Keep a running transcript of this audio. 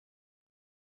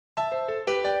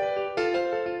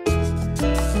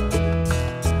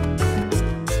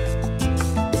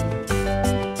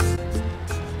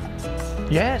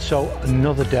Yeah, so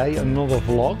another day, another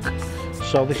vlog.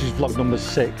 So this is vlog number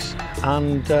 6,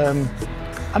 and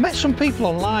I met some people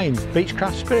online,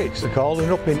 Beechcraft Spirits they're calling,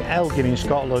 up in Elgin in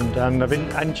Scotland, and I've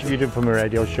interviewed them for my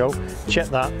radio show. Check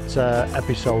that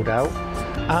episode out.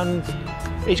 And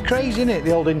it's crazy, isn't it,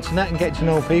 the old internet, and getting to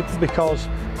know people, because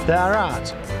they are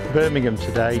at Birmingham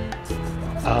today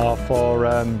for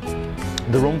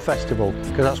the Rum Festival,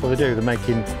 because that's what they do. They're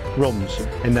making rums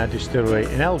in their distillery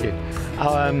in Elgin,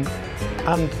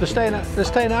 and they're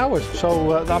staying hours.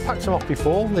 So I packed them off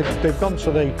before. They've gone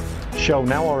to the show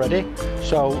now already.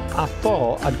 So I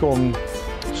thought I'd go and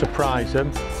surprise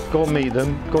them, go and meet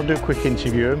them, go and do a quick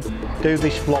interview them, do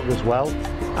this vlog as well,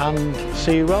 and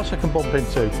see who else I can bump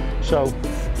into. So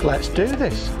let's do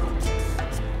this.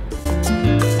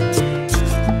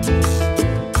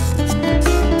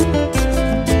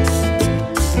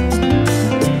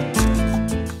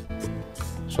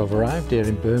 So I've arrived here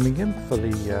in Birmingham for the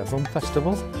Rum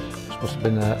Festival. This must have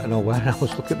been an old warehouse.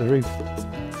 Look at the roof.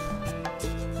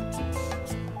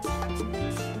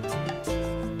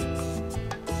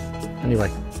 Anyway,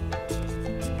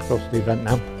 go to the event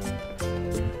now.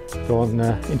 Go and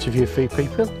interview a few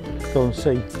people. Go and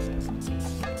see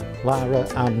Lara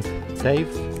and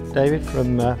David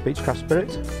from Beechcraft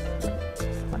Spirits.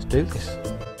 Let's do this.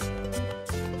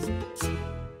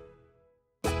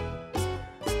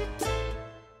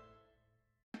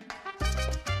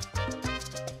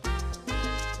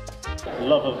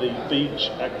 Love of the beach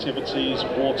activities,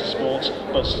 water sports,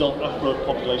 but still affluent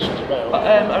populations around.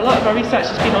 A lot of our research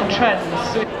has been on trends.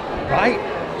 Right,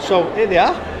 so here they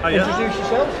are. Hiya. Introduce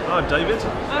yourselves. I'm David.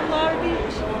 I'm Lara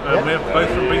Beach. We're both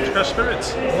from Beechcraft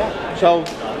Spirits. Yeah. So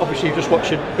obviously you've just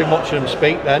been watching them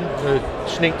speak then. We're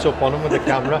sneaked up on them with the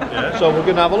camera. Yeah. So we're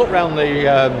going to have a look around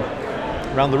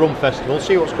the Rum Festival,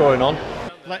 see what's going on.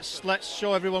 Let's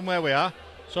show everyone where we are.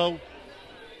 So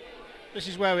this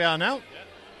is where we are now.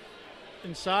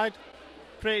 Inside,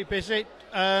 pretty busy.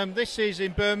 This is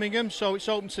in Birmingham, so it's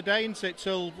open today, isn't it?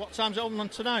 Till what time's it open on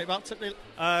tonight?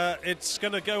 It's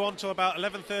going to go on till about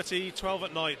 11:30, 12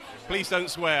 at night. Please don't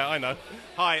swear, I know.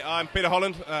 Hi, I'm Peter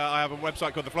Holland. I have a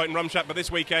website called The Floating Rum Shack, but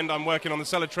this weekend I'm working on the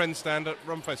Cellar Trend stand at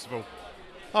Rum Festival.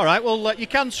 All right, well, you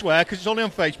can swear because it's only on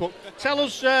Facebook. Tell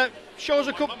us, show us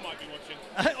a couple. My mum might be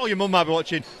watching. Oh, your mum might be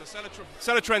watching. The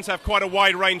Cellar Trends have quite a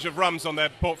wide range of rums on their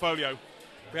portfolio.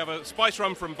 We have a spice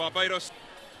rum from Barbados.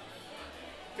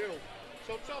 Cool.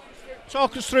 So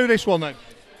talk us through this one then.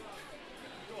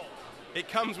 It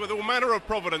comes with all manner of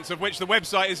providence, of which the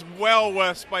website is well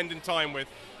worth spending time with.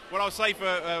 What I'll say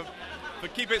for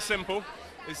keep it simple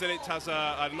is that it has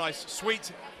a nice,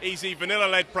 sweet, easy,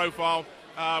 vanilla-led profile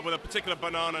with a particular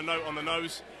banana note on the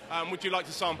nose. Would you like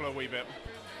to sample a wee bit?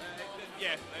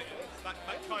 Yeah, that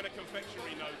kind of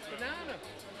confectionery note. Banana.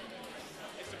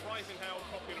 It's surprising how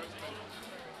popular it's been.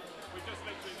 We've just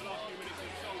literally in the last few minutes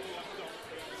sold all that stock.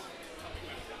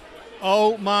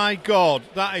 Oh my God,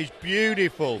 that is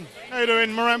beautiful. How you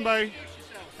doing, Morambe?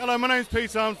 Hello, my name's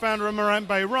Peter. I'm founder of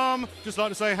Morambe Rum. Just like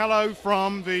to say hello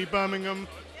from the Birmingham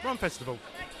Rum Festival.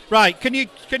 Right, can you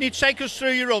take us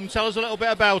through your rum? Tell us a little bit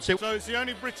about it. So it's the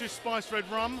only British spice red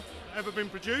rum ever been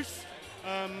produced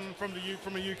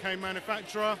from a UK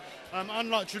manufacturer.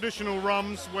 Unlike traditional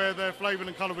rums where they're flavoured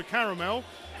and coloured with caramel,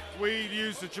 we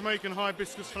use the Jamaican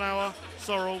hibiscus flower,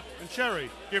 sorrel and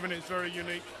cherry, giving it its very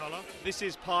unique colour. This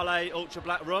is Parlay Ultra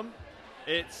Black Rum.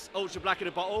 It's ultra black in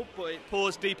a bottle, but it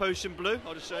pours deep ocean blue.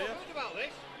 I'll just show you. What about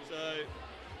this? So,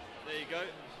 there you go.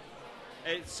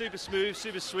 It's super smooth,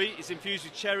 super sweet. It's infused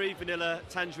with cherry, vanilla,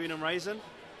 tangerine and raisin.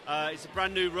 It's a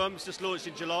brand new rum. It's just launched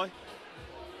in July.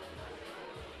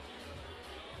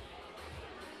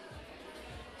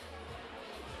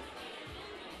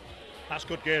 That's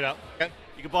good gear, that. Okay.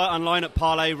 You can buy it online at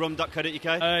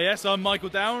parlayrum.co.uk. Yes, I'm Michael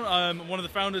Down. I'm one of the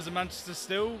founders of Manchester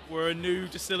Still. We're a new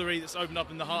distillery that's opened up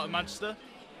in the heart of Manchester.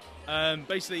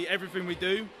 Basically, everything we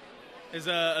do is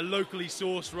a locally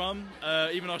sourced rum.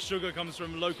 Even our sugar comes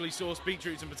from locally sourced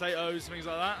beetroots and potatoes, things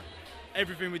like that.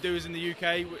 Everything we do is in the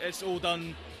UK. It's all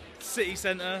done city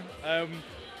centre.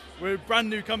 We're a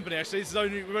brand new company, actually.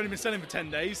 We've only been selling for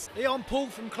 10 days. Yeah, I'm Paul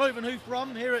from Cloven Hoof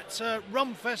Rum here at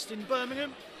Rum Fest in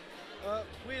Birmingham.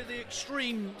 We're the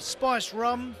extreme spice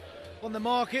rum on the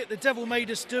market. The devil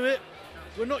made us do it.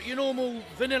 We're not your normal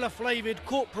vanilla flavoured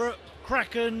corporate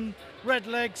Kraken, Red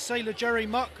Leg, Sailor Jerry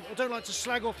muck. I don't like to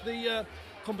slag off the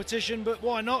competition, but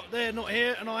why not? They're not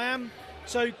here and I am.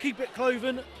 So keep it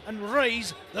cloven and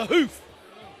raise the hoof.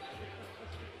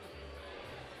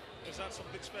 Is that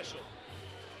something special?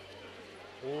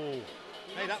 Oh,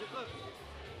 hey,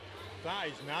 that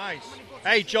is nice.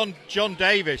 Hey, John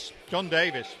Davis.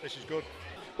 This is good.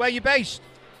 Where are you based?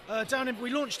 We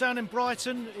launched down in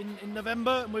Brighton in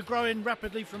November, and we're growing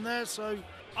rapidly from there. So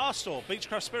Our store,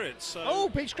 Beechcraft Spirits. So Oh,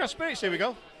 Beechcraft Spirits, here we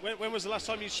go. when was the last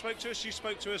time you spoke to us? You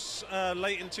spoke to us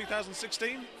late in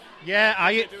 2016. Yeah,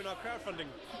 We're doing our crowdfunding.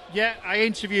 I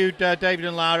interviewed David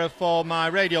and Lara for my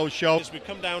radio show. We've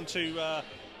come down to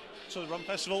the Rum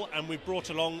Festival, and we've brought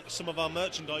along some of our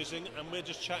merchandising, and we're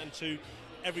just chatting to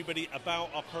everybody about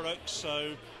our products.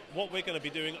 So what we're going to be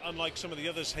doing, unlike some of the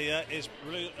others here, is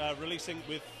releasing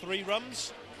with 3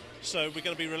 rums. So we're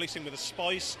going to be releasing with a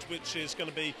spiced, which is going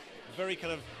to be very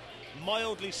kind of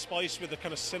mildly spiced with a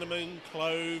kind of cinnamon,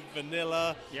 clove,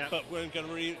 vanilla. Yeah. But we're going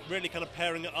to really kind of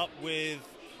pairing it up with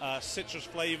citrus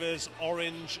flavours,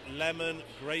 orange, lemon,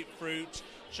 grapefruit,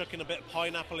 chucking a bit of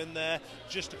pineapple in there,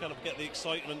 just to kind of get the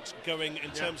excitement going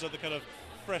in terms of the kind of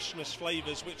freshness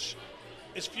flavours, which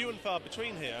is few and far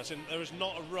between here. As in, there is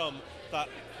not a rum that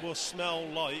will smell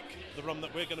like the rum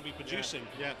that we're going to be producing.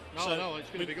 Yeah. No, it's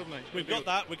going to be good, mate. We've got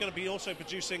that. We're going to be also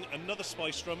producing another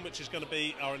spiced rum, which is going to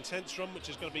be our intense rum, which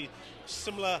is going to be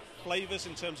similar flavours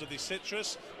in terms of the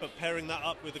citrus, but pairing that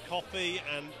up with the coffee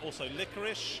and also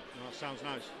licorice. Oh, that sounds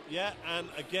nice. Yeah, and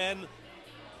again,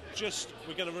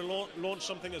 we're going to launch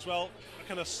something as well, a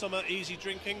kind of summer easy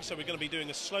drinking. So we're going to be doing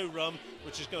a slow rum,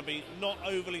 which is going to be not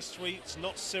overly sweet,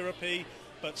 not syrupy,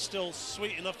 but still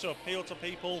sweet enough to appeal to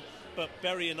people, but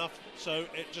berry enough so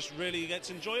it just really gets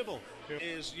enjoyable.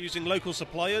 Is using local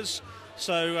suppliers.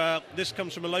 So this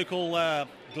comes from a local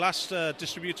glass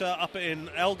distributor up in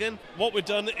Elgin. What we've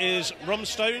done is rum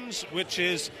stones, which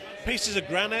is pieces of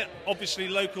granite, obviously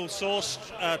local sourced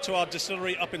to our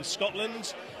distillery up in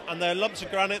Scotland, and they're lumps of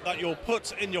granite that you'll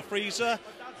put in your freezer.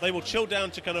 They will chill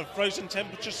down to kind of frozen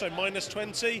temperature, so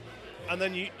 -20, and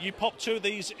then you pop 2 of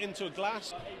these into a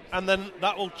glass, and then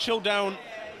that will chill down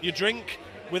your drink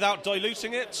without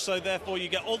diluting it, so therefore you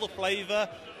get all the flavour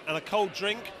and a cold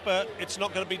drink, but it's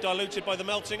not going to be diluted by the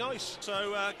melting ice.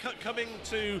 So coming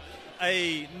to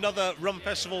another rum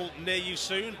festival near you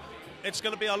soon, it's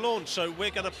going to be our launch. So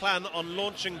we're going to plan on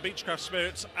launching Beechcraft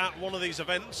Spirits at one of these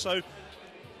events. So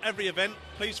every event,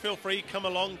 please feel free, come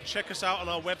along, check us out on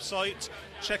our website,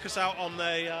 check us out on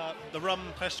the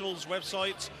Rum Festival's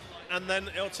website, and then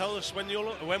it'll tell us when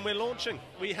we're launching.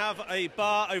 We have a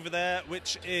bar over there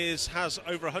which has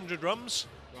over 100 rums.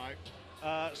 Right.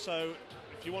 So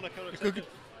if you want to come and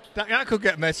that could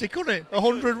get messy, couldn't it?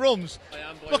 100 rums.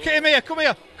 Look at him here. Come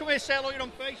here, say hello. You're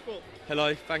on Facebook.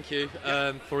 Hello, thank you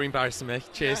for embarrassing me.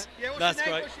 Cheers. Yeah, what's That's your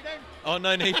name? great. What's your name? Oh,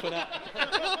 no need for that.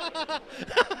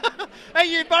 Hey,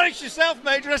 you embarrassed yourself,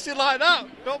 mate, dressing like that.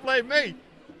 Don't blame me.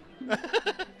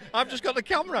 I've just got the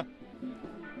camera.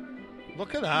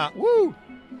 Look at that. Woo!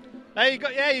 Hey,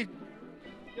 you're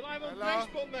live on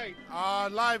Facebook, mate.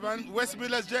 Live on West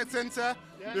Midlands Jet Centre.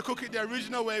 Yeah. We cook it the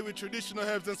original way with traditional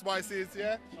herbs and spices,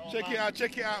 yeah? Check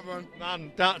it out, man.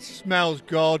 Man, that smells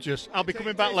gorgeous. I'll be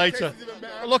coming back later.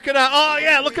 Look at that. Oh,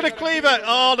 yeah, look at the cleaver.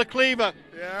 Oh, the cleaver.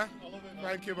 Yeah?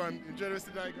 Thank you, man. Enjoy the rest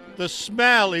of the day, guys. The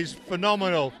smell is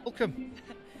phenomenal. Welcome.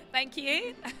 Thank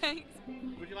you.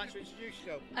 Would you like to introduce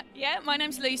yourself? Yeah, my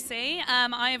name's Lucy.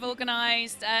 I have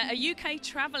organised a UK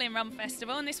travelling rum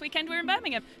festival, and this weekend we're in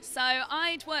Birmingham. So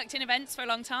I'd worked in events for a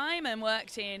long time and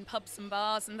worked in pubs and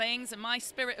bars and things, and my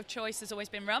spirit of choice has always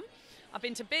been rum. I've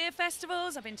been to beer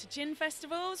festivals, I've been to gin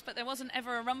festivals, but there wasn't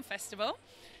ever a rum festival.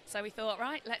 So we thought,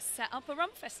 right, let's set up a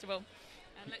rum festival.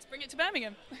 And let's bring it to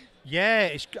Birmingham.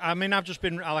 Yeah, I've just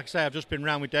been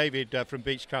round with David from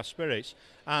Beechcraft Spirits,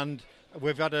 and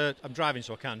I'm driving,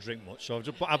 so I can't drink much. So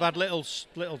I've had little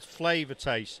flavour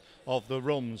tastes of the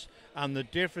rums, and the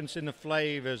difference in the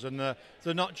flavours, and they're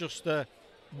not just the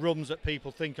rums that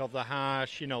people think of, the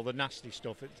harsh, the nasty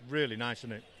stuff. It's really nice,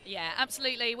 isn't it? Yeah,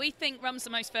 absolutely. We think rum's the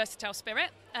most versatile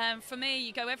spirit. For me,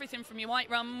 you go everything from your white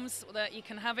rums that you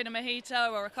can have in a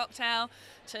mojito or a cocktail,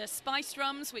 to spiced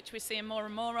rums, which we're seeing more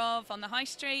and more of on the high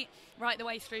street, right the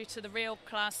way through to the real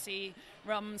classy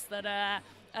rums that are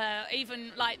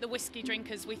even like the whiskey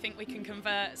drinkers we think we can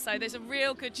convert. So there's a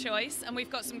real good choice, and we've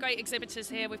got some great exhibitors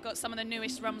here. We've got some of the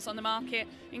newest rums on the market,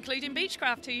 including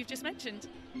Beechcraft, who you've just mentioned.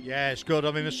 Yeah, it's good.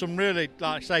 I mean, there's some really,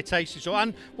 like I say, tasty stuff.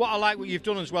 And what I like what you've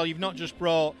done as well, you've not just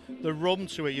brought the rum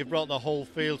to it, you've brought the whole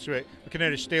feel to it. We can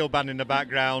hear a steel band in the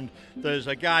background. There's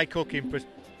a guy cooking,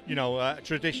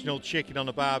 traditional chicken on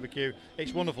a barbecue.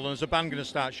 It's wonderful, and there's a band going to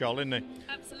start shortly, isn't it?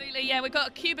 Absolutely, yeah. We've got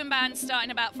a Cuban band starting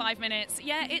in about 5 minutes.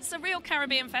 Yeah, it's a real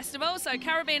Caribbean festival, so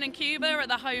Caribbean and Cuba are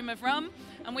the home of rum,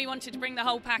 and we wanted to bring the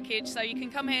whole package, so you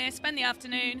can come here, spend the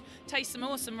afternoon, taste some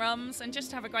awesome rums, and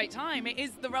just have a great time. It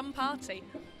is the rum party.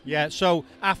 Yeah, so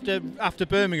after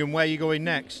Birmingham, where are you going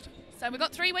next? So we've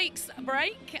got 3 weeks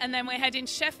break, and then we're heading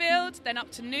to Sheffield, then up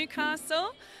to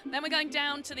Newcastle, then we're going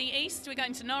down to the east, we're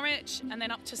going to Norwich, and then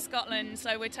up to Scotland.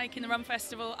 So we're taking the Rum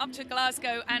Festival up to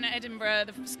Glasgow and Edinburgh,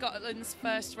 Scotland's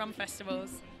first rum festivals.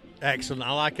 Excellent.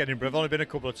 I like Edinburgh. I've only been a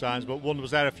couple of times, but one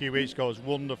was there a few weeks ago. It was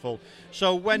wonderful.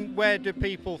 So where do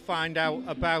people find out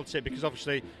about it? Because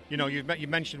obviously, you know, you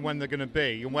mentioned when they're going to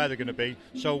be and where they're going to be.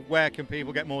 So where can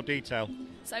people get more detail?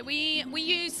 So we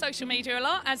use social media a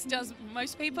lot, as does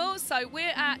most people. So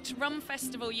we're at Rum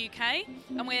Festival UK,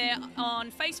 and we're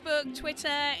on Facebook, Twitter,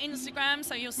 Instagram.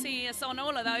 So you'll see us on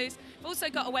all of those. We've also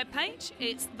got a webpage.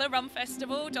 It's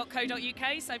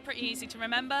therumfestival.co.uk. So pretty easy to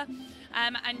remember.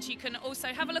 And you can also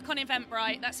have a look on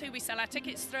Eventbrite. That's who we sell our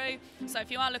tickets through. So if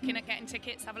you are looking at getting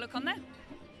tickets, have a look on there.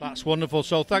 That's wonderful.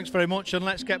 So thanks very much, and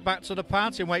let's get back to the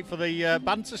party and wait for the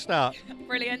band to start.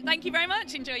 Brilliant. Thank you very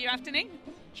much. Enjoy your afternoon.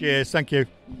 Cheers. Thank you.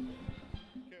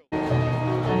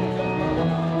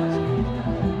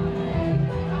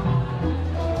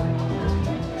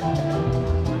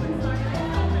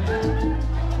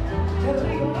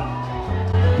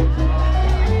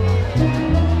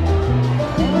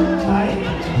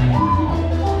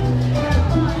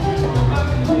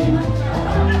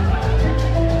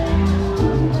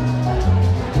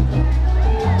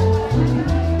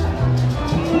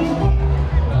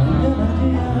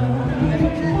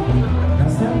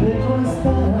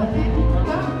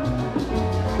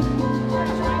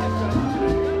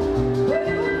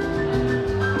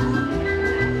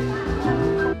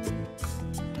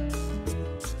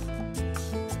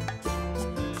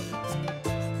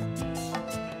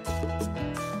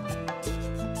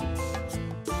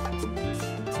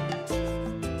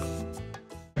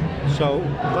 So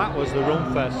that was the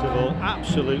Rum Festival,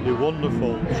 absolutely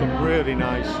wonderful, some really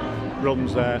nice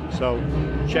rums there, so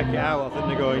check it out. I think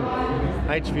they're going,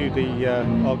 I interviewed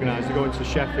the organiser, they're going to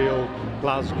Sheffield,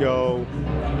 Glasgow,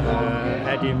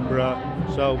 Edinburgh,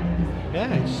 so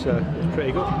yeah, it's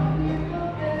pretty good.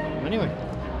 Anyway,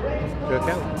 go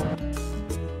out.